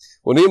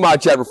Well, Nehemiah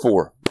chapter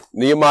 4.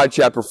 Nehemiah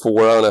chapter 4.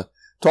 I'm going to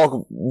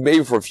talk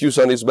maybe for a few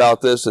Sundays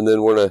about this, and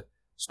then we're going to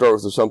start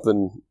with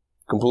something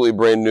completely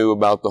brand new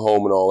about the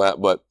home and all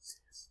that. But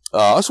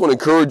I just want to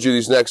encourage you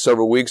these next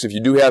several weeks. If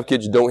you do have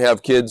kids, you don't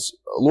have kids,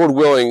 Lord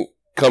willing,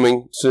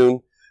 coming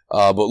soon.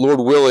 But Lord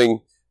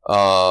willing,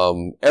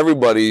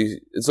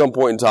 everybody at some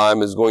point in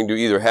time is going to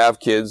either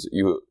have kids,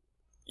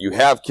 you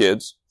have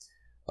kids,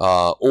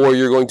 or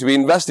you're going to be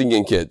investing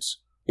in kids,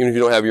 even if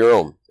you don't have your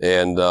own.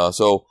 And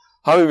so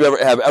how many of you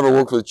have ever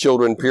worked with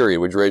children, period?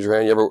 Would you raise your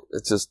hand?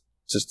 It's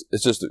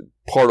just a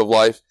part of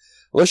life.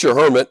 Unless you're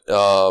a hermit,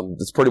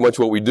 that's pretty much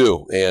what we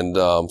do. And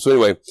so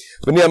anyway,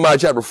 but Nehemiah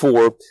chapter 4,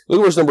 look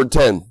at verse number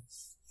 10.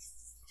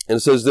 And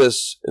it says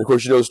this, and of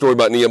course you know the story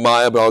about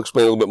Nehemiah, but I'll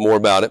explain a little bit more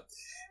about it.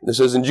 And it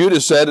says, and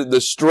Judah said,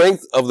 the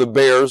strength of the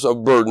bearers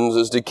of burdens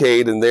is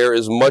decayed, and there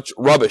is much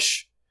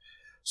rubbish,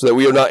 so that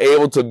we are not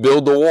able to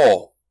build the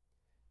wall.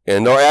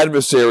 And our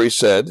adversary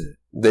said,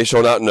 they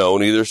shall not know,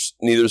 neither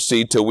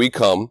see till we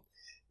come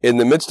in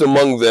the midst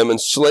among them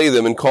and slay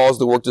them and cause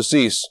the work to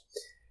cease.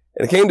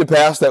 And it came to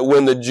pass that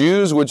when the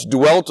Jews which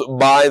dwelt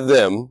by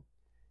them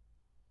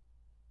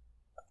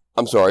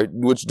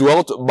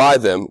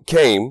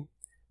came,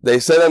 they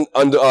said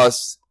unto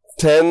us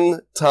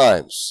 10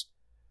 times,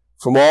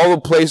 from all the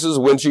places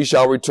whence ye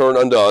shall return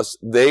unto us,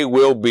 they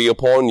will be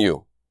upon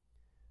you.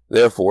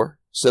 Therefore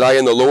said I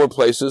in the lower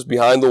places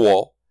behind the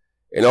wall,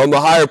 and on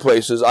the higher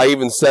places I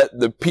even set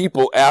the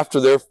people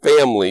after their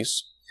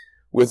families,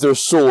 with their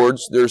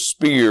swords, their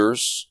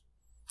spears,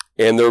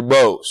 and their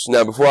bows.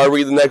 Now, before I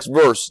read the next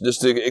verse,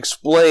 just to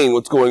explain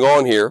what's going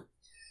on here,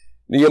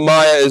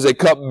 Nehemiah is a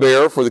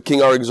cupbearer for the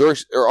king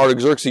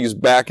Artaxerxes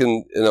back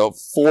in a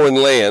foreign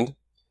land.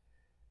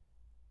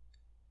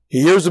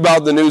 He hears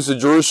about the news of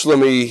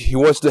Jerusalem. He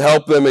wants to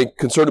help them. He's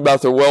concerned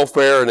about their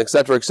welfare and et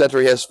cetera, et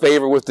cetera. He has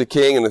favor with the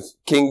king, and the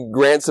king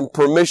grants him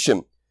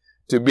permission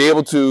to be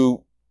able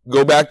to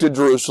go back to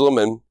Jerusalem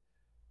and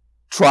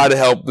try to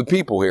help the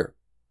people here.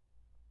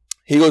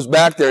 He goes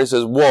back there and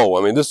says, whoa,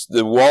 I mean,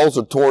 the walls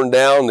are torn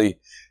down. The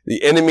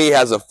enemy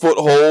has a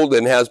foothold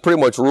and has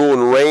pretty much rule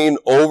and reign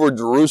over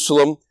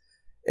Jerusalem.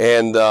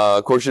 And,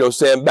 of course, you know,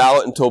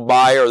 Sanballat and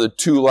Tobiah are the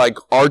two,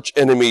 arch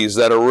enemies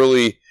that are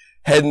really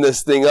heading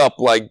this thing up.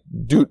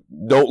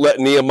 Don't let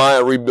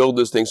Nehemiah rebuild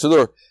this thing. So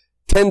there are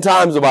 10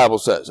 times the Bible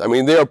says. I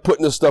mean, they are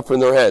putting this stuff in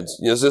their heads.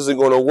 You know, this isn't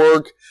going to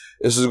work.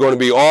 This is going to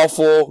be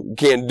awful. You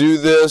can't do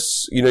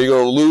this. You know, you're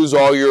going to lose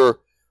all your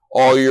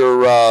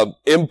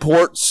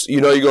imports, you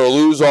know, you're going to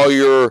lose all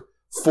your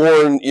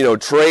foreign,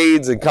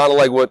 trades, and kind of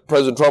like what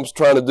President Trump's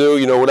trying to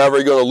do, whatever,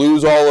 you're going to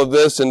lose all of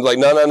this. And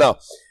no.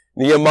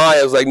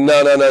 Nehemiah is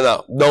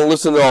no. Don't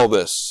listen to all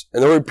this.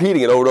 And they're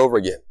repeating it over and over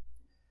again.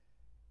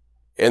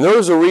 And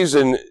there's a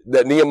reason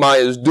that Nehemiah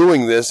is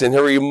doing this, and he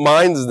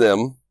reminds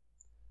them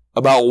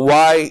about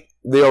why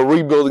they are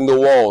rebuilding the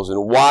walls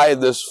and why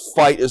this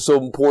fight is so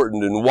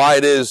important and why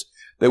it is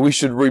that we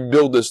should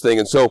rebuild this thing.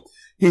 And so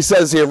he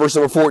says here, verse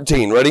number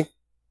 14, ready?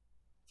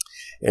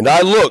 And I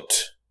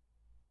looked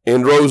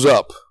and rose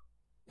up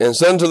and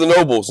said unto the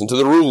nobles and to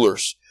the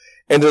rulers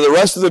and to the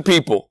rest of the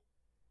people,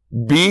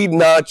 be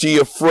not ye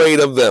afraid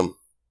of them.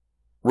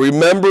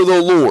 Remember the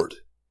Lord,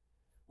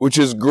 which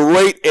is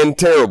great and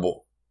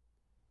terrible.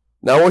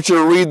 Now I want you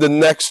to read the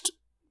next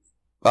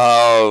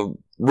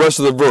rest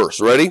of the verse.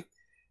 Ready?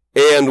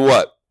 And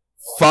what?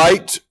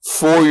 Fight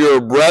for your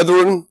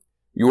brethren,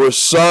 your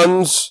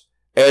sons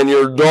and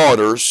your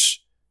daughters,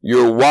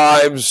 your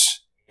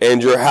wives,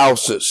 and your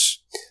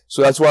houses.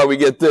 So that's why we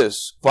get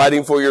this.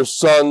 Fighting for your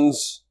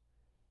sons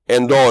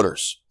and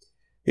daughters.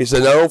 He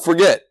said, now don't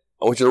forget.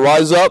 I want you to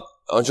rise up.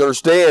 I want you to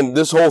understand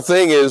this whole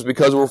thing is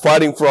because we're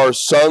fighting for our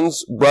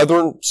sons,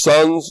 brethren,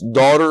 sons,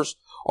 daughters,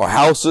 our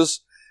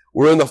houses.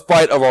 We're in the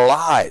fight of our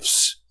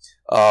lives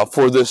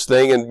for this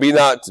thing. And be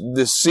not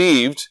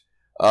deceived.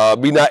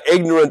 Be not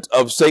ignorant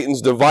of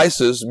Satan's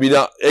devices. Be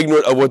not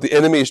ignorant of what the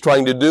enemy is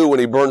trying to do when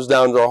he burns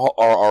down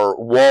our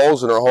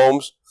walls and our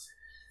homes.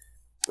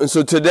 And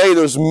so today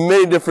there's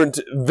many different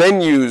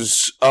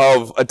venues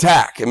of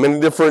attack and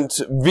many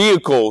different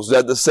vehicles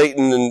that the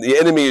Satan and the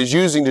enemy is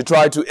using to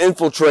try to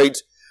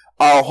infiltrate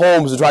our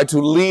homes and try to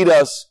lead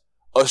us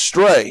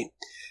astray.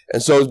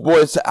 And so,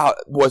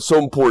 it's so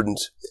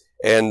important.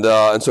 And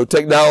so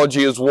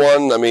technology is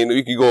one. I mean,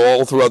 you can go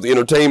all throughout the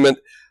entertainment,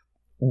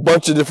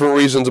 bunch of different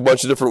reasons, a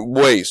bunch of different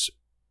ways.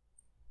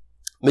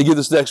 Let me give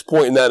this next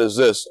point, and that is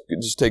this. You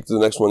can just take to the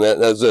next one. That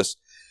is this.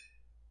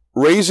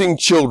 Raising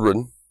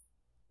children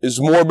is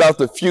more about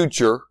the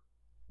future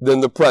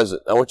than the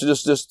present. I want you to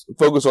just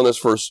focus on this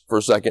for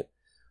a second.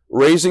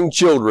 Raising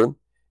children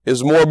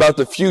is more about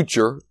the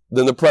future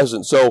than the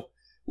present. So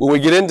when we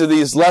get into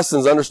these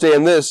lessons,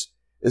 understand this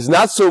is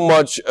not so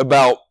much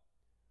about,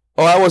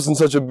 that wasn't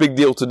such a big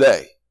deal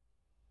today.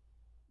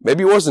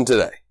 Maybe it wasn't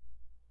today,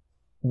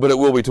 but it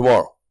will be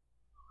tomorrow.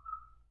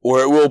 Or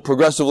it will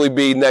progressively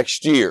be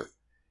next year.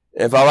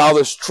 And if I allow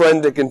this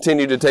trend to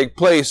continue to take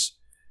place,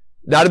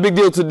 not a big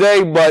deal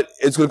today, but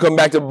it's going to come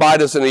back to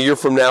bite us in a year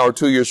from now or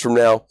 2 years from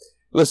now.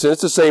 Listen,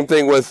 it's the same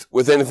thing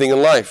with anything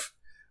in life.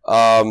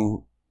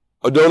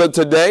 A donut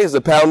today is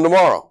a pound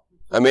tomorrow.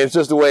 I mean, it's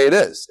just the way it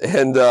is.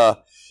 And,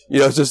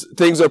 it's just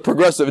things are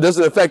progressive. It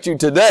doesn't affect you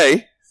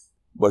today,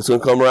 but it's going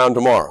to come around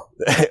tomorrow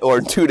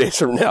or 2 days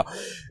from now.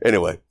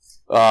 Anyway,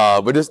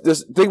 but just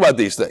think about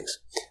these things.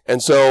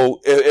 And so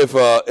if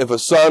a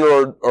son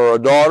or a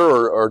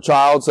daughter or a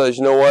child says,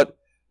 you know what,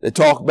 they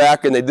talk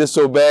back and they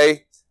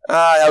disobey,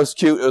 that was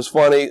cute, it was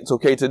funny, it's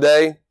okay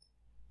today,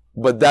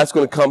 but that's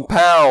going to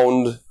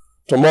compound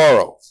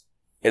tomorrow.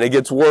 And it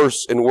gets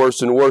worse and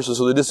worse and worse. And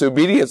so the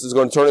disobedience is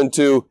going to turn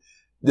into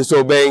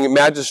disobeying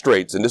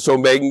magistrates and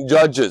disobeying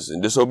judges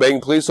and disobeying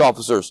police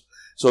officers.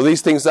 So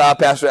these things,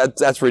 Pastor,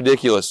 that's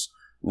ridiculous.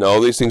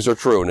 No, these things are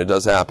true, and it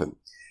does happen.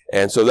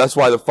 And so that's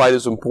why the fight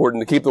is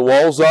important, to keep the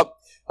walls up,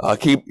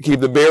 keep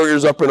the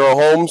barriers up in our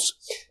homes,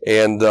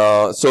 and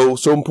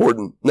so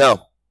important.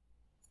 Now,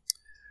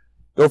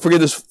 don't forget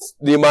this,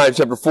 Nehemiah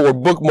chapter 4.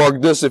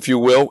 Bookmark this, if you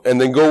will, and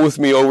then go with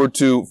me over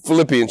to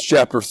Philippians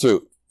chapter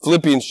 2.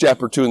 Philippians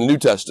chapter 2 in the New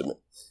Testament.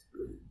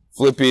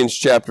 Philippians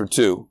chapter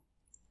 2.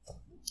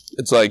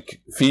 It's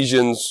like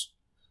Ephesians,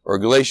 or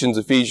Galatians,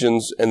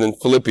 Ephesians, and then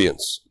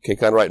Philippians. Okay,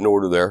 kind of right in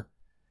order there.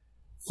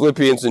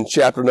 Philippians in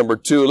chapter number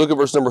 2. Look at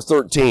verse number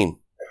 13.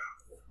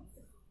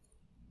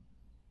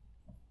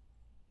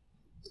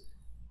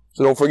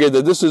 So don't forget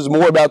that this is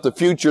more about the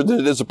future than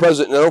it is the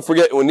present. And don't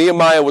forget, when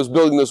Nehemiah was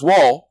building this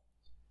wall,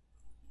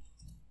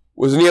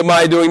 was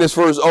Nehemiah doing this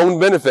for his own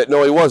benefit?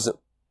 No, he wasn't.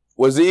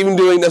 Was he even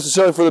doing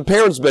necessarily for the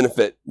parents'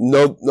 benefit?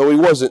 No, he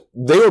wasn't.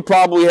 They would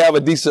probably have a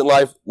decent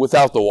life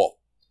without the wall.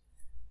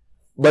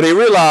 But he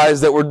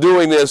realized that we're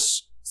doing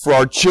this for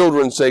our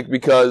children's sake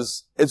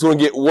because it's going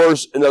to get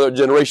worse another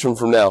generation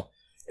from now.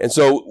 And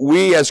so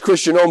we as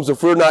Christian homes,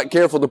 if we're not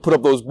careful to put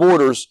up those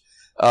borders,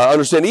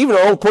 understand even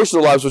our own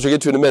personal lives, which I'll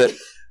get to in a minute,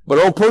 but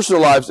our own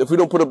personal lives, if we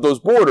don't put up those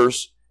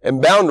borders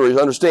and boundaries,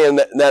 understand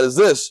that is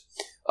this,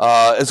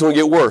 it's going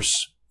to get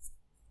worse.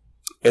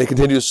 And it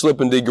continues to slip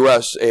and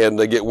digress and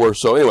get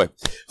worse. So anyway,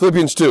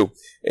 Philippians 2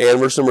 and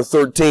verse number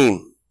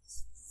 13.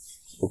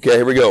 Okay,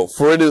 here we go.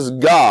 For it is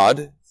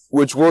God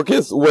which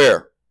worketh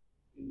where?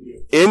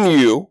 In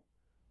you,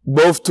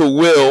 both to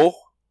will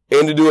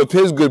and to do of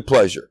his good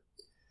pleasure.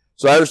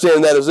 So I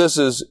understand that as this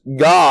is,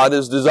 God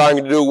is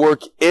desiring to do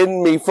work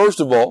in me, first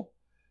of all,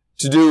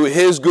 to do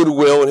his good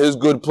will and his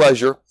good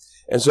pleasure.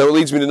 And so it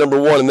leads me to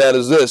number 1, and that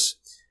is this.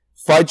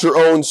 Fight your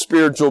own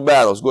spiritual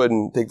battles. Go ahead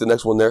and take the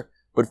next one there.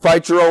 But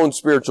fight your own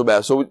spiritual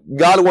battles. So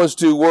God wants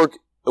to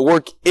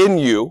work in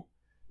you.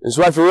 And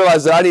so I have to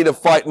realize that I need to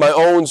fight my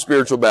own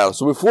spiritual battle.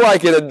 So before I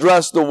can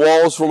address the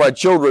walls for my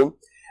children,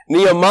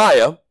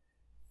 Nehemiah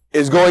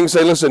is going to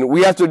say, listen,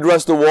 we have to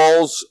address the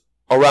walls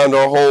around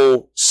our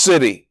whole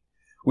city.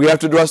 We have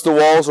to address the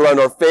walls around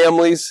our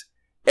families.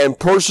 And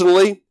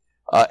personally,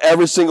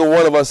 every single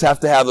one of us have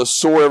to have the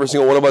sword. Every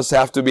single one of us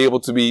have to be able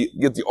to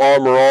get the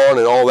armor on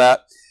and all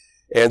that.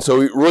 And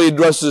so he really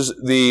addresses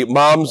the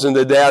moms and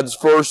the dads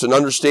first and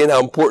understand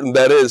how important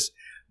that is,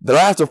 that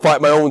I have to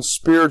fight my own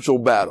spiritual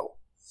battle.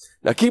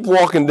 Now keep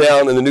walking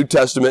down in the New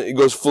Testament. It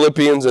goes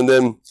Philippians, and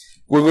then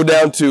we'll go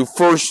down to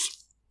First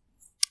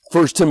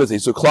Timothy.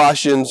 So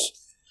Colossians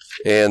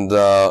and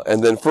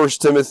then 1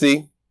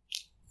 Timothy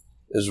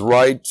is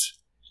right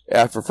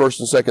after 1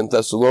 and 2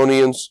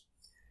 Thessalonians.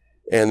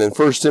 And then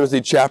 1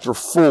 Timothy chapter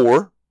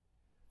 4.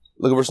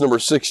 Look at verse number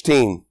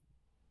 16.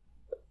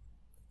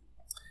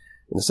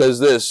 And it says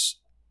this,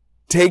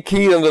 take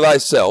heed unto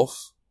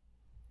thyself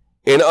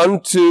and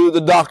unto the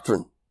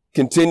doctrine.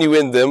 Continue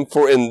in them,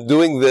 for in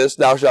doing this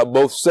thou shalt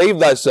both save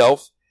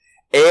thyself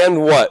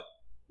and what?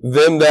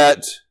 Them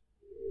that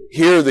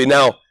hear thee.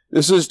 Now,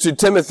 this is to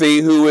Timothy,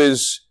 who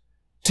is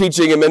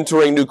teaching and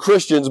mentoring new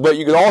Christians, but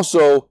you can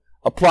also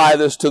apply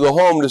this to the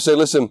home to say,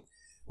 listen,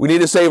 we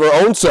need to save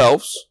our own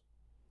selves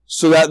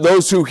so that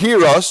those who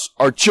hear us,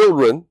 our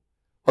children,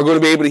 are going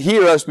to be able to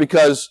hear us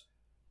because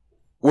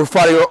we're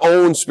fighting our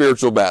own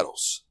spiritual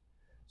battles.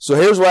 So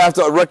here's what I have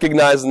to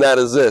recognize, and that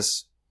is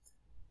this.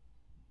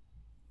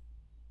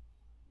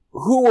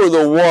 Who were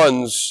the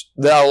ones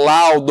that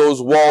allowed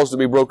those walls to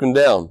be broken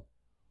down?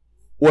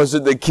 Was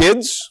it the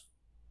kids?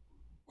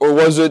 Or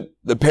was it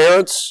the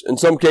parents? In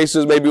some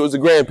cases, maybe it was the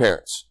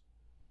grandparents.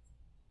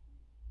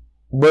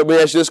 But let me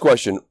ask you this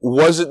question.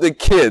 Was it the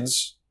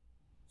kids'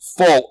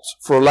 fault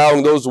for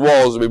allowing those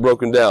walls to be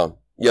broken down?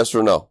 Yes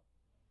or no?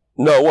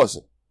 No, it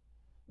wasn't.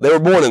 They were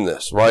born in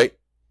this, right?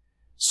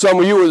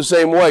 Some of you were the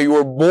same way. You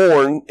were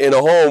born in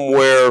a home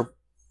where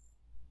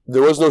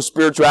there was no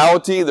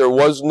spirituality, there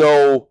was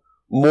no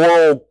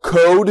moral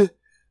code,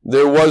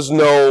 there was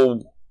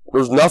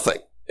nothing.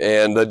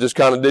 And just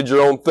kind of did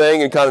your own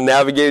thing and kind of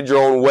navigated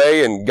your own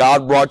way, and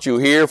God brought you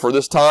here for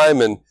this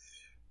time, and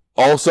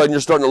all of a sudden you're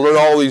starting to learn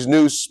all these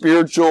new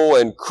spiritual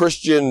and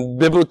Christian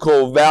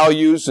biblical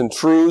values and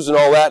truths and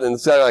all that, and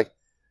it's kind of like,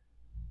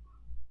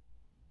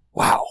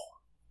 wow.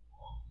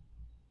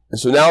 And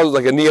so now it's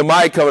like a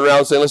Nehemiah coming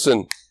around saying,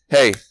 listen,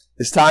 hey,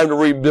 it's time to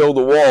rebuild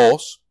the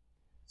walls.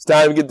 It's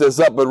time to get this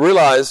up. But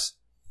realize,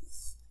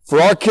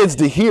 for our kids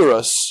to hear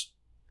us,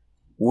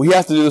 we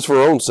have to do this for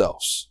our own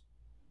selves.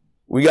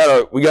 We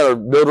gotta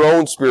build our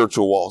own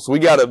spiritual walls. We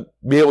gotta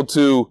be able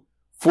to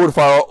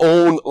fortify our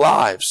own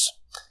lives.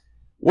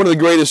 One of the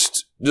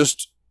greatest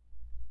just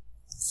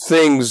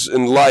things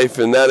in life,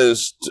 and that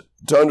is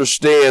to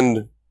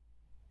understand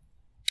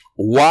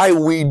why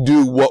we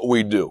do what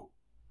we do.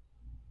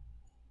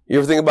 You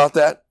ever think about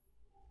that?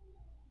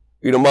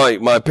 You know,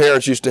 my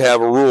parents used to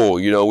have a rule.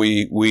 You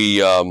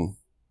know,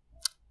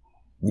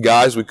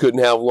 guys, we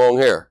couldn't have long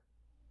hair.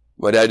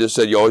 My dad just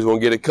said, you always want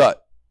to get it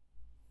cut.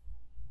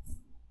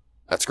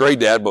 That's great,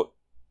 Dad, but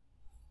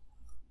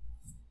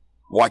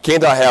why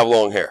can't I have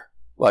long hair?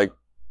 Like,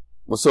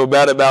 what's so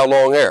bad about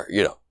long hair,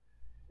 you know?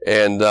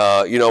 And,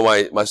 you know,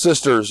 my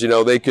sisters, you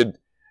know, they could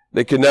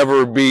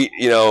never be,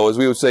 you know, as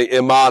we would say,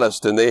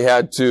 immodest, and they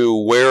had to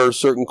wear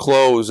certain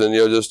clothes, and,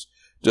 you know,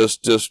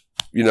 just,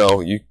 you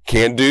know, you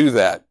can't do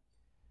that.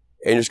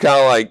 And you're just kind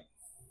of like,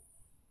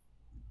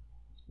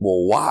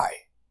 well, why?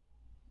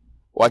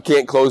 Why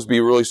can't clothes be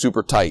really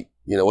super tight?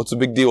 You know, what's the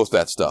big deal with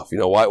that stuff? You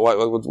know,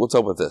 what's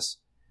up with this?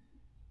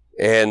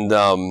 And,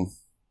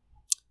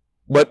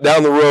 but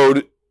down the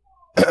road,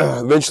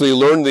 eventually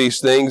learned these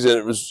things, and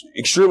it was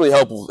extremely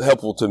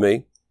helpful to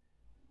me.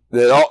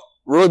 That it all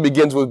really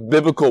begins with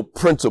biblical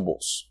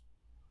principles,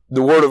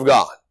 the Word of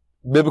God,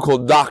 biblical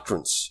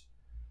doctrines.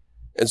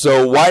 And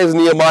so why is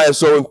Nehemiah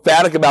so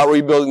emphatic about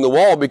rebuilding the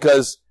wall?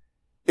 Because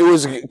it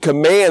was a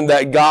command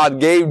that God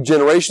gave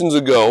generations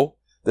ago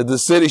that the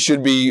city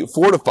should be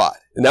fortified.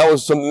 And that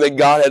was something that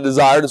God had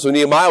desired. And so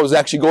Nehemiah was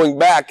actually going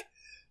back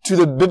to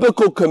the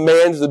biblical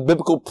commands, the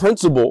biblical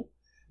principle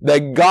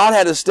that God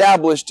had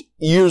established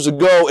years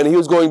ago, and he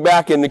was going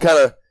back and kind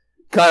of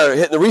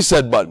hitting the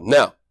reset button.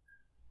 Now,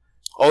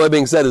 all that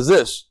being said is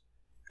this.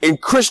 In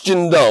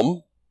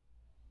Christendom,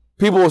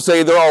 people will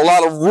say there are a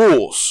lot of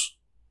rules.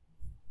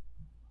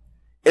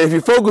 And if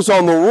you focus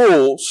on the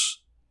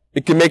rules,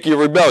 it can make you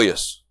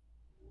rebellious.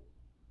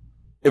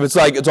 If it's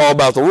like it's all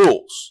about the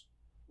rules.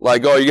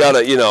 Like, oh, you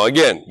gotta, you know,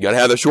 again, you gotta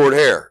have the short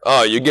hair.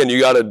 Oh, you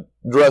gotta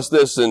dress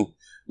this and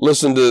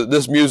listen to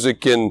this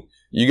music, and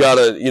you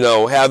gotta, you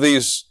know, have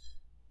these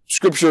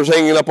scriptures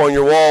hanging up on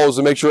your walls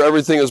and make sure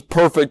everything is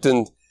perfect,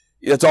 and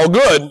it's all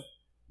good,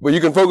 but you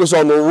can focus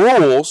on the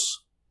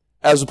rules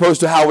as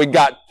opposed to how we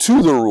got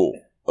to the rule,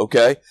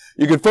 okay?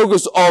 You can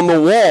focus on the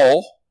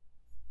wall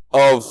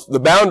of the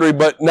boundary,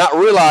 but not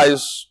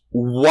realize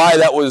why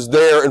that was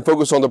there, and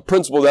focus on the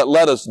principle that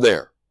led us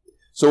there.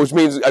 So which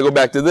means, I go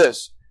back to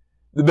this,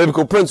 the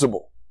biblical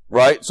principle,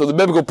 right? So the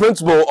biblical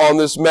principle on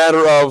this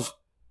matter of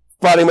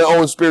fighting my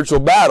own spiritual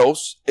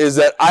battles is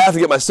that I have to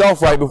get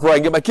myself right before I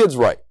can get my kids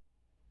right.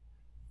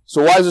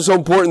 So why is it so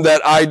important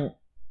that I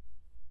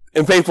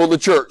am faithful to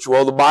church?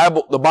 Well,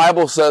 the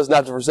Bible says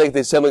not to forsake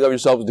the assembling of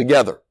yourselves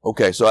together.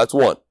 Okay, so that's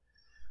one.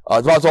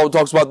 It also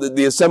talks about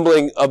the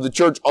assembling of the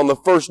church on the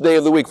first day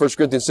of the week, 1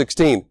 Corinthians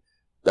 16.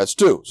 That's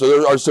two. So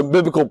there are some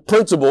biblical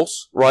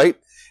principles, right?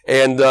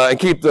 And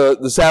keep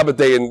the Sabbath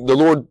day, and the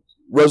Lord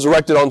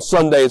resurrected on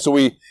Sunday, and so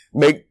we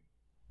make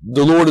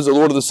the Lord as the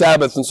Lord of the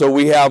Sabbath, and so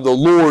we have the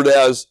Lord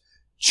as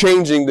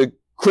changing the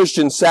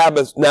Christian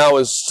Sabbath now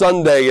as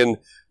Sunday, and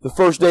the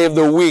first day of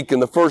the week,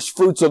 and the first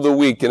fruits of the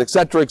week, and et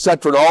cetera,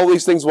 and all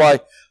these things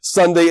why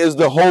Sunday is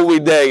the holy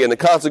day and the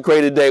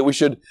consecrated day. We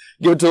should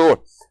give it to the Lord.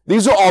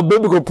 These are all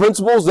biblical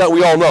principles that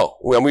we all know.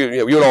 We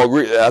would all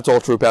agree. That's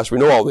all true, Pastor.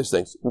 We know all these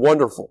things.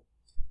 Wonderful.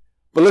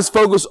 But let's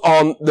focus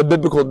on the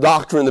biblical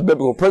doctrine, the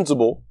biblical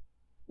principle,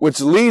 which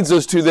leads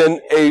us to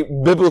then a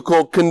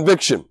biblical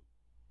conviction.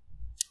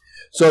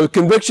 So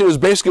conviction is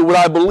basically what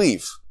I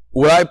believe.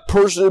 What I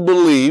personally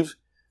believe,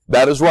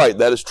 that is right,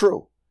 that is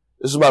true.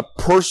 This is my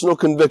personal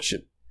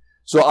conviction.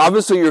 So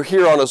obviously you're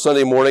here on a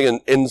Sunday morning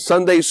and in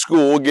Sunday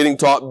school getting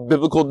taught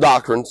biblical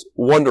doctrines,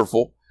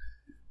 wonderful.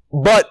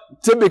 But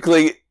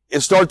typically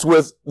it starts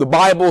with the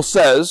Bible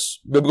says,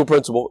 biblical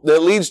principle,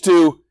 that leads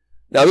to,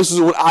 now this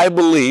is what I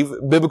believe,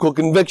 biblical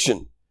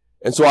conviction.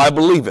 And so I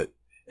believe it.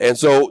 And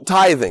so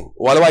tithing,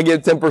 why do I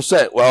get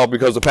 10%? Well,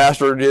 because the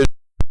pastor did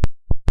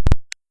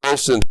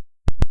this, and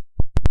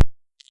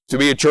to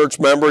be a church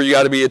member, you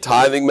got to be a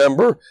tithing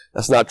member.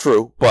 That's not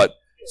true, but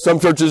some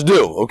churches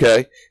do,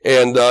 okay?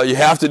 And you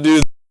have to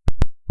do,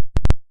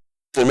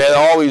 and man,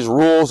 all these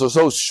rules are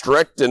so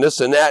strict and this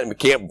and that, and we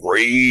can't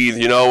breathe,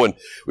 you know, and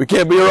we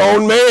can't be our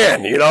own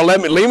man, you know,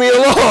 leave me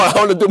alone. I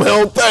want to do my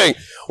own thing.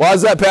 Why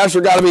does that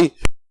pastor got to be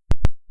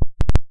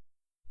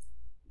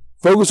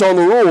focus on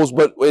the rules?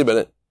 But wait a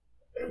minute.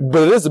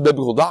 But it is a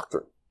biblical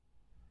doctrine.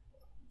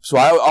 So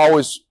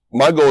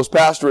my goal as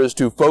pastor is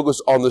to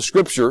focus on the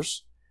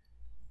scriptures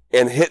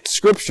and hit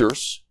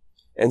scriptures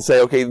and say,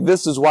 okay,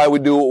 this is why we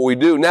do what we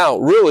do. Now,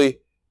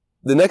 really,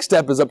 the next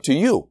step is up to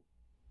you.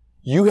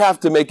 You have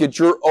to make it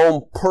your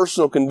own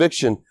personal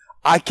conviction.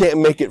 I can't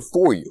make it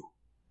for you.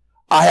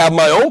 I have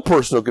my own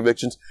personal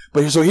convictions.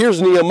 But so here's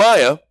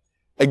Nehemiah,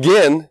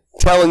 again,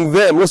 telling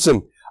them,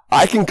 listen,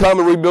 I can come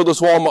and rebuild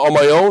this wall on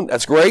my own.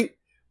 That's great.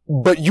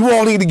 But you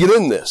all need to get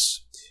in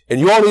this. And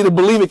you all need to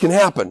believe it can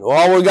happen.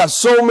 Well, we've got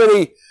so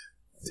many,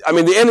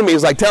 the enemy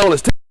is like telling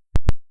us, it's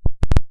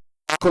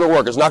not going to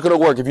work. It's not going to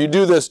work. If you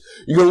do this,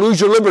 you're going to lose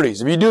your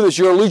liberties. If you do this,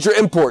 you're going to lose your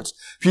imports.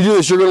 If you do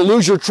this, you're going to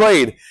lose your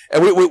trade.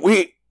 And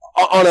we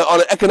on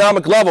an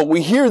economic level.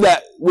 We hear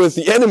that with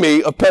the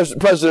enemy of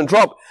President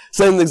Trump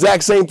saying the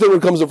exact same thing when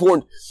it comes to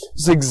foreign.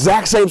 It's the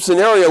exact same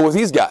scenario with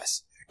these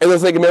guys. And they're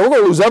thinking, man, we're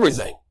going to lose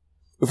everything.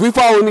 If we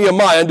follow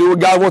Nehemiah and do what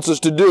God wants us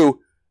to do,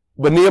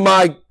 but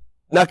Nehemiah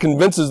not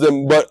convinces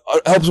them, but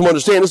helps them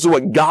understand this is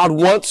what God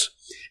wants,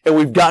 and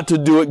we've got to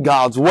do it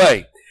God's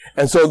way.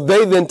 And so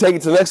they then take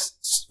it to the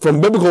next, from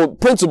biblical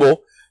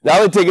principle, now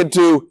they take it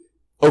to,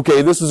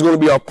 okay, this is going to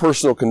be our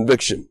personal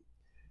conviction.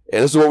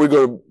 And this is what we're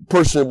going to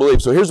personally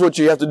believe. So here's what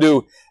you have to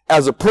do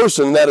as a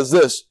person, and that is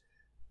this.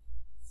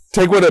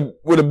 Take what a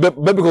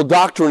biblical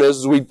doctrine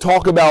is we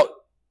talk about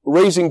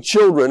raising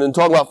children and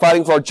talk about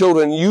fighting for our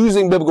children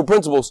using biblical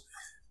principles.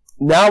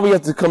 Now we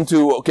have to come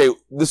to, okay,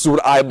 this is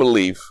what I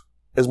believe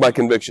is my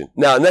conviction.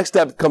 Now, the next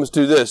step comes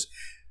to this,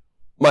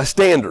 my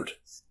standard.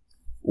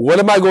 What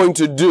am I going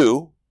to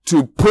do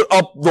to put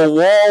up the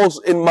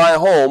walls in my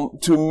home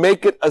to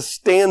make it a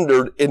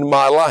standard in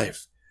my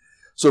life?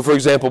 So, for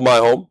example, my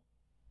home,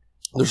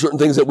 there's certain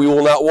things that we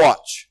will not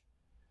watch.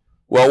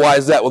 Well, why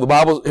is that? Well, the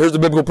Bible, here's the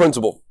biblical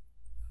principle.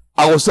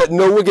 I will set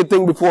no wicked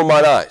thing before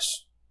mine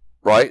eyes.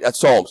 Right? That's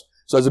Psalms.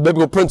 So it's a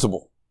biblical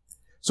principle.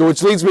 So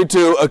which leads me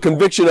to a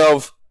conviction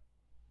of,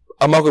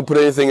 I'm not going to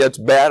put anything that's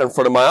bad in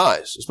front of my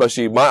eyes,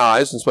 especially my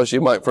eyes, and especially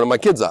in front of my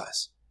kids'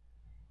 eyes.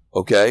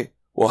 Okay?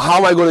 Well, how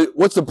am I going to,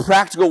 what's the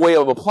practical way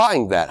of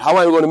applying that? How am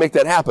I going to make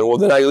that happen? Well,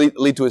 then I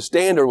lead to a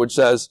standard which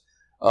says,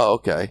 oh,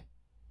 okay.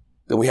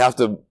 Then we have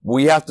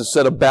to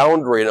set a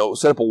boundary,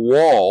 set up a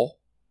wall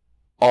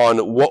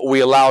on what we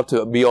allow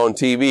to be on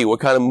TV, what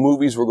kind of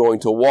movies we're going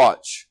to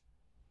watch,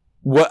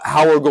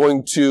 how we're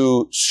going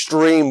to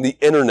stream the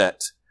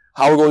internet,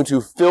 how we're going to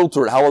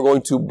filter it, how we're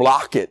going to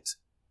block it,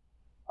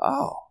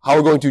 how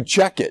we're going to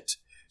check it.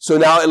 So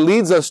now it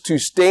leads us to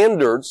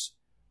standards,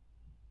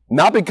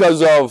 not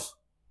because of,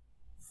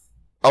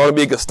 I want to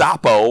be a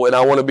Gestapo and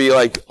I want to be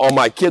like on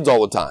my kids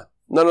all the time.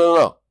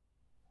 No.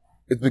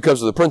 It's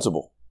because of the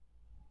principle.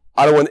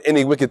 I don't want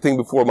any wicked thing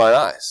before my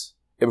eyes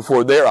and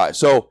before their eyes.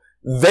 So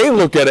they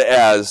look at it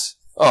as,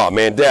 oh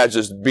man, Dad's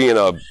just being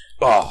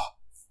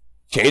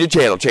change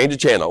the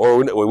channel. Or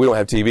we don't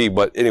have TV,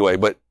 but anyway,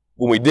 but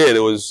when we did,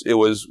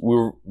 we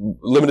were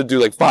limited to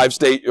like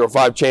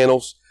 5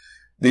 channels.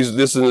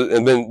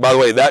 And then, by the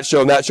way, that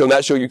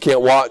show you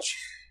can't watch.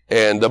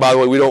 And by the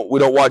way, we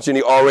don't watch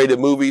any R-rated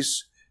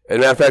movies. And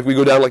matter of fact, we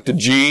go down like to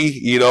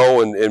G,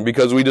 and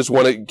because we just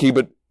want to keep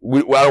it, I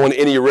don't want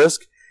any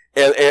risk.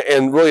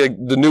 And really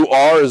the new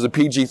R is the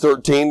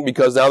PG-13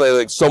 because now they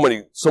like so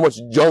much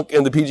junk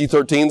in the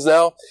PG-13s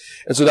now.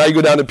 And so now you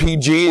go down to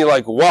PG and you're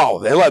like, wow,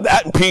 they let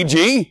that in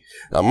PG.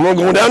 I'm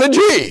going down to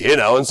G,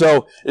 and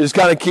so it just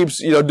kind of keeps,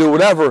 do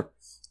whatever.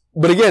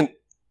 But again,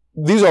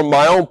 these are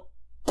my own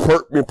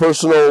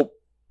personal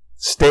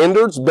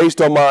standards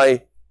based on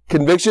my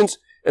convictions.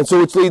 And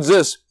so which leads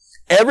this.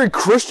 Every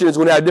Christian is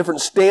going to have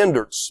different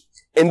standards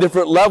and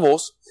different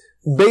levels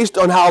based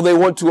on how they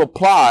want to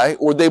apply,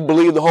 or they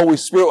believe the Holy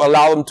Spirit will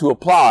allow them to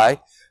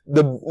apply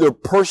their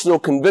personal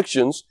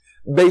convictions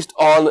based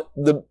on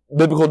the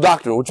biblical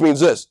doctrine, which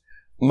means this.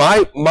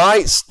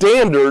 My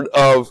standard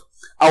of,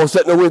 I will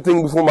set no wicked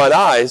thing before mine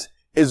eyes,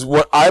 is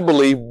what I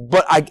believe,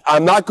 but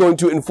I'm not going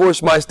to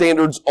enforce my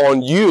standards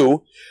on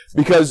you,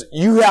 because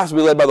you have to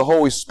be led by the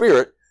Holy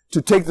Spirit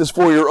to take this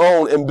for your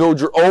own and build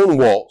your own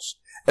walls.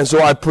 And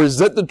so I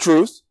present the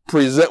truth,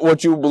 present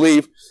what you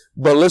believe,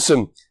 but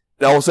listen,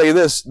 and I will say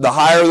this, the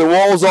higher the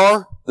walls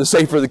are, the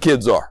safer the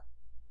kids are.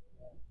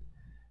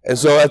 And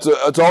so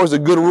that's always a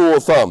good rule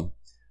of thumb.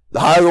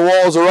 The higher the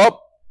walls are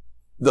up,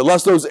 the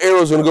less those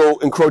arrows are going to go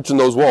encroaching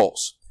those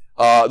walls.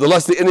 The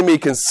less the enemy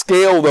can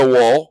scale the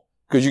wall,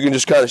 because you can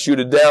just kind of shoot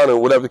it down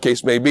and whatever the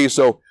case may be.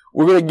 So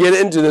we're going to get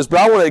into this, but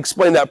I want to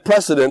explain that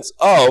precedence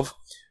of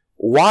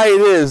why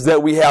it is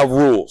that we have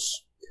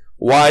rules,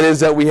 why it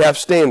is that we have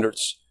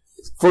standards.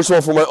 First of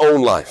all, for my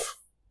own life.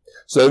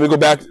 So let me go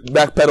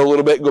backpedal a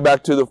little bit, go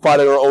back to the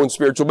fighting our own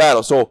spiritual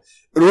battle. So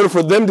in order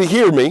for them to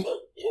hear me,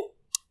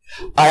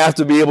 I have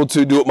to be able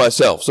to do it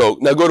myself. So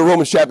now go to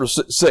Romans chapter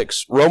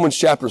 6. Romans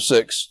chapter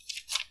 6.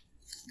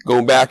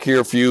 Going back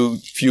here a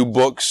few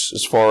books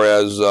as far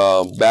as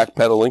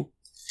backpedaling.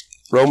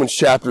 Romans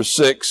chapter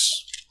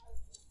 6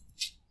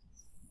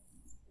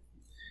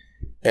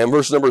 and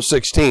verse number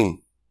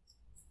 16.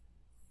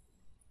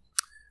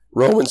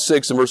 Romans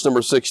 6 and verse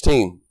number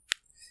 16.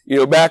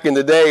 Back in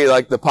the day,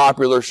 like the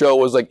popular show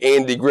was like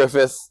Andy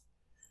Griffith,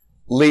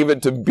 Leave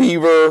It to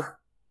Beaver,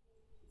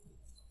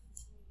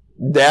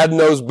 Dad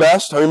Knows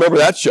Best. I remember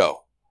that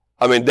show.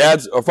 I mean,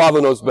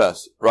 Father Knows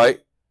Best, right?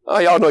 Oh,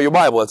 y'all know your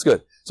Bible. That's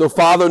good. So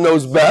Father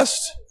Knows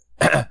Best.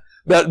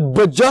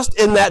 But just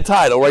in that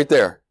title right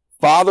there,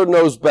 Father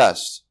Knows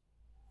Best.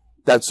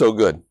 That's so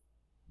good.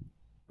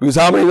 Because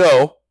how many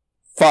know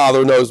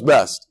Father Knows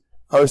Best?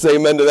 How many say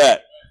amen to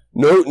that?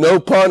 No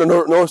pun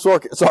or no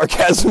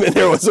sarcasm in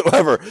there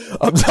whatsoever.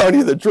 I'm telling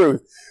you the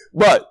truth.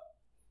 But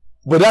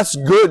that's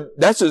good.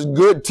 That's just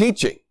good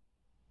teaching.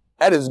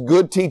 That is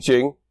good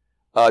teaching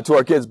to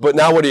our kids. But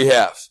now what do you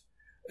have?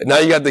 Now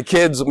you got the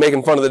kids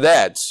making fun of the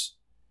dads.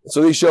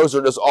 So these shows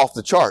are just off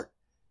the chart.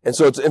 And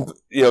so it's,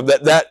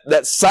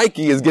 that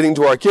psyche is getting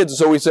to our kids. And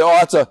so we say,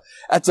 oh,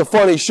 that's a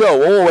funny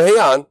show. Oh, hang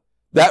on.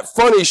 That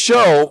funny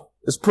show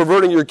is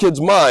perverting your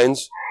kids'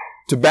 minds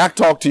to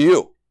backtalk to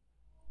you.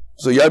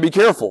 So you gotta be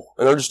careful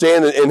and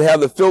understand and have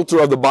the filter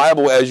of the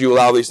Bible as you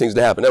allow these things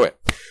to happen. Anyway,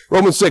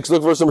 Romans 6,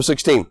 look at verse number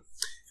 16.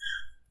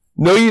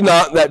 Know ye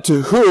not that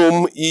to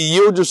whom ye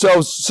yield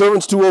yourselves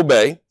servants to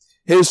obey,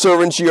 his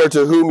servants ye are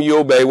to whom ye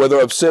obey, whether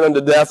of sin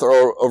unto death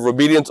or of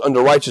obedience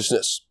unto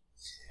righteousness.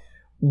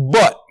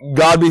 But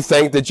God be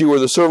thanked that you were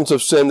the servants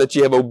of sin, that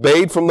ye have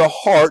obeyed from the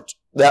heart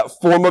that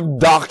form of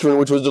doctrine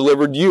which was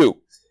delivered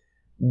you.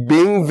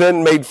 Being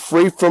then made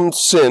free from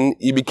sin,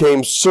 ye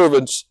became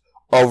servants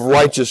of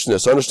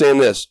righteousness. Understand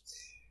this.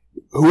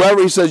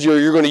 Whoever he says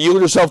you're going to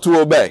yield yourself to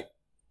obey,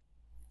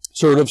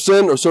 servant of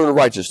sin or servant of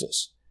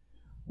righteousness.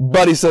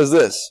 But he says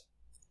this,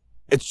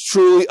 it's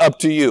truly up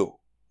to you.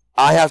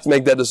 I have to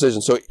make that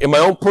decision. So in my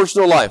own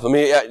personal life, let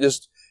me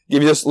just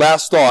give you this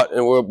last thought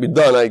and we'll be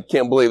done. I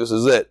can't believe this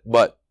is it.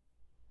 But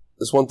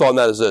this one thought, and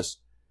that is this.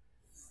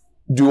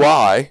 Do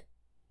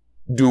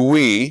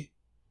we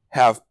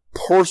have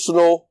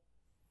personal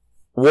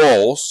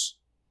walls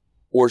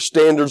or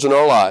standards in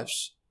our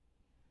lives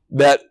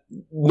that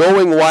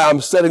knowing why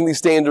I'm setting these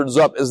standards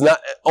up is not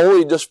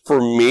only just for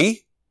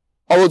me,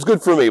 although it's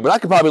good for me, but I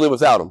could probably live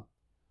without them.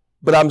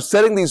 But I'm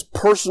setting these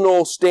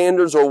personal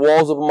standards or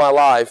walls up in my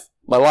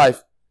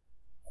life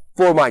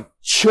for my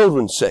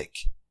children's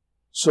sake.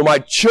 So my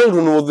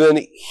children will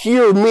then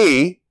hear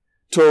me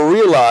to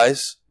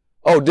realize,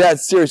 oh,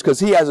 Dad's serious because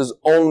he has his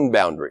own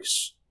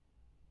boundaries.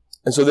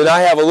 And so then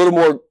I have a little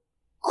more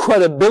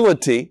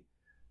credibility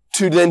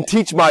to then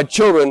teach my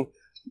children,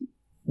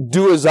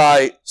 do as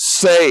I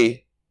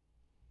say,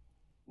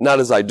 not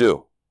as I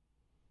do.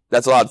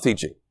 That's a lot of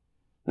teaching.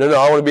 No,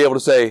 I want to be able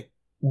to say,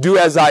 do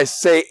as I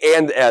say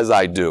and as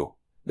I do.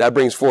 That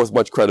brings forth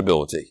much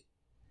credibility.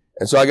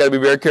 And so I got to be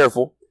very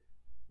careful.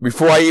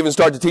 Before I even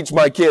start to teach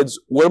my kids,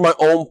 what are my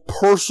own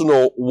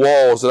personal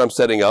walls that I'm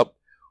setting up?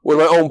 What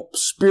are my own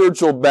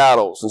spiritual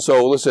battles? And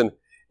so listen,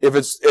 if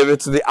it's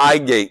the eye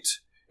gate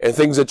and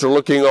things that you're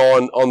looking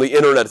on the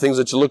internet, things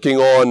that you're looking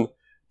on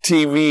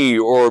TV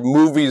or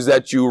movies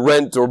that you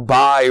rent or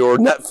buy or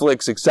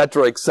Netflix,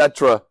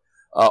 etc.,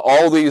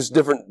 all these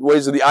different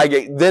ways of the eye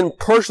gate, then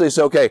personally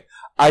say, okay,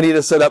 I need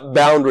to set up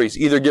boundaries.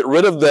 Either get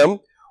rid of them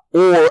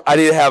or I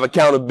need to have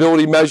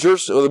accountability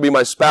measures, whether it be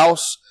my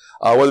spouse,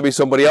 whether it be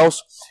somebody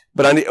else.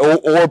 But I need,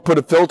 or put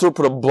a filter,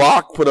 put a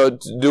block,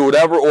 do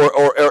whatever,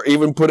 or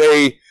even put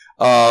a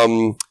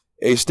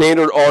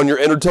standard on your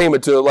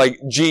entertainment to like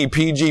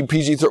PG,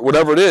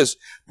 whatever it is.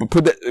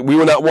 But we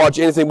will not watch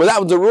anything. But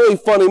that was a really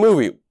funny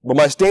movie. But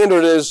my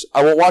standard is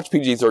I won't watch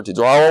PG-13s,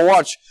 or I won't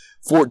watch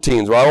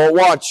 14s, or I won't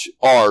watch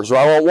Rs, or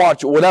I won't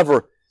watch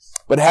whatever.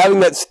 But having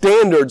that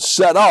standard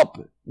set up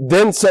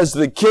then says to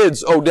the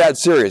kids, oh,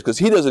 Dad's serious, because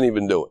he doesn't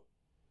even do it.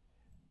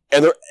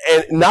 And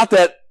not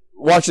that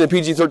watching a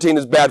PG-13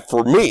 is bad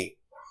for me,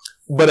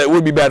 but it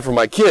would be bad for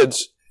my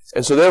kids.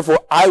 And so therefore,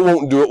 I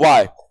won't do it.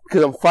 Why?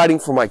 Because I'm fighting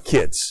for my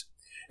kids.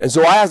 And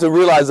so I have to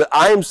realize that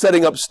I am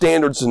setting up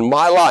standards in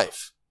my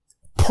life,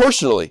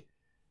 personally,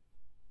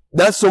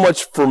 not so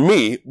much for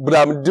me, but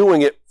I'm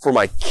doing it for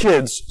my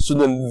kids, so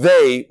then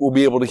they will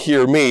be able to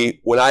hear me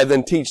when I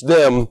then teach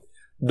them,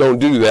 don't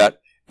do that.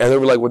 And they'll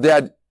be like, well,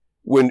 Dad,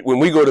 when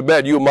we go to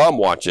bed, you and Mom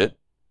watch it.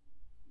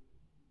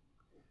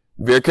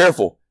 Very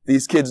careful.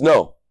 These kids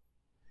know.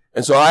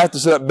 And so I have to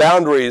set up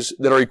boundaries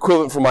that are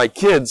equivalent for my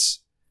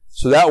kids,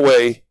 so that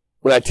way,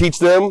 when I teach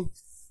them,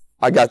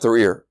 I got their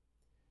ear.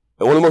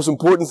 And one of the most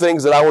important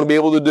things that I want to be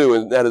able to do,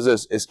 and that is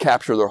this, is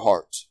capture their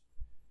hearts.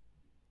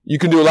 You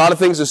can do a lot of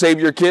things to save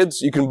your kids.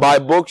 You can buy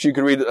books. You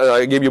can read,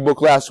 I gave you a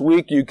book last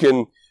week. You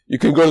can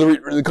go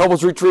to the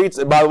couples retreats.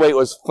 And by the way, it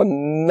was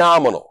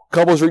phenomenal.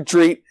 Couples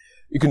retreat.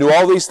 You can do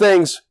all these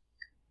things.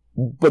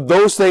 But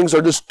those things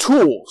are just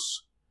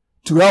tools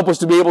to help us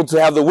to be able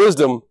to have the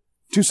wisdom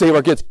to save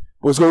our kids.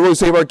 What's going to really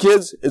save our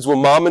kids is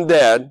when Mom and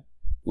Dad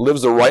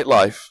lives the right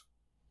life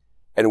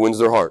and wins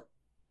their heart.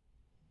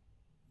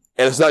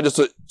 And it's not just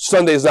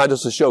Sunday is not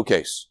just a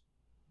showcase.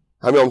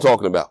 How many I'm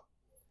talking about?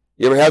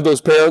 You ever have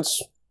those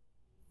parents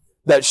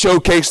that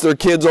showcase their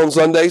kids on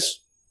Sundays?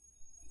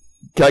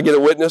 Can I get a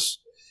witness?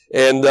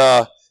 And,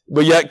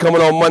 but yet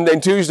coming on Monday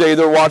and Tuesday,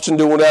 they're watching,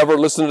 doing whatever,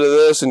 listening to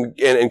this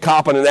and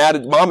copping an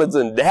attitude. Moms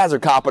and dads are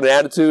copping an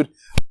attitude.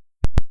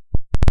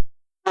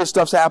 This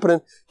stuff's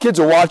happening. Kids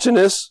are watching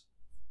this.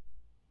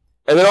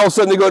 And then all of a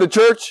sudden they go to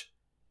church.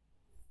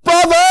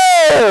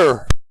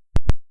 Brother!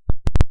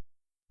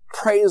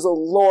 Praise the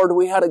Lord,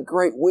 we had a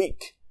great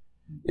week.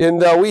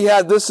 And we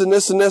had this and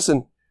this and this.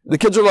 And the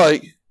kids are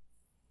like,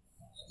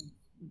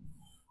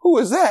 who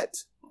is that?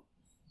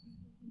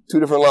 Two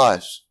different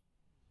lives.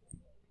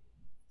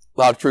 A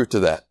lot of truth to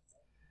that.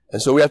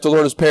 And so we have to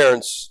learn as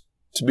parents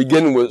to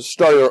begin with,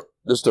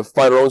 just to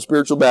fight our own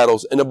spiritual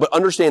battles, but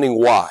understanding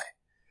why.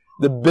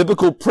 The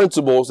biblical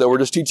principles that we're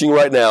just teaching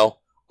right now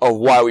of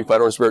why we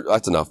fight our own spirit,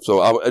 that's enough.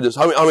 So how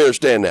many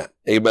understand that?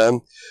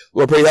 Amen.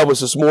 Lord, pray help us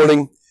this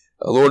morning.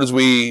 Lord, as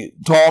we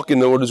talk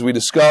and Lord, as we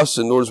discuss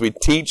and Lord, as we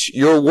teach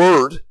your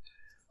word,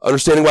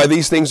 understanding why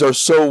these things are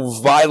so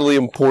vitally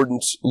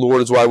important,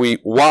 Lord, is why we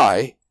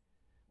fight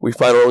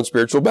our own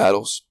spiritual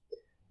battles.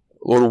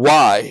 Lord,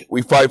 why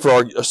we fight for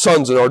our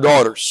sons and our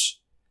daughters,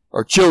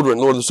 our children.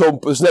 Lord,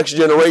 this next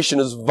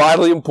generation is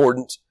vitally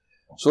important.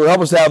 So Lord,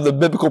 help us have the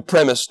biblical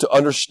premise to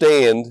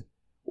understand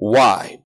why.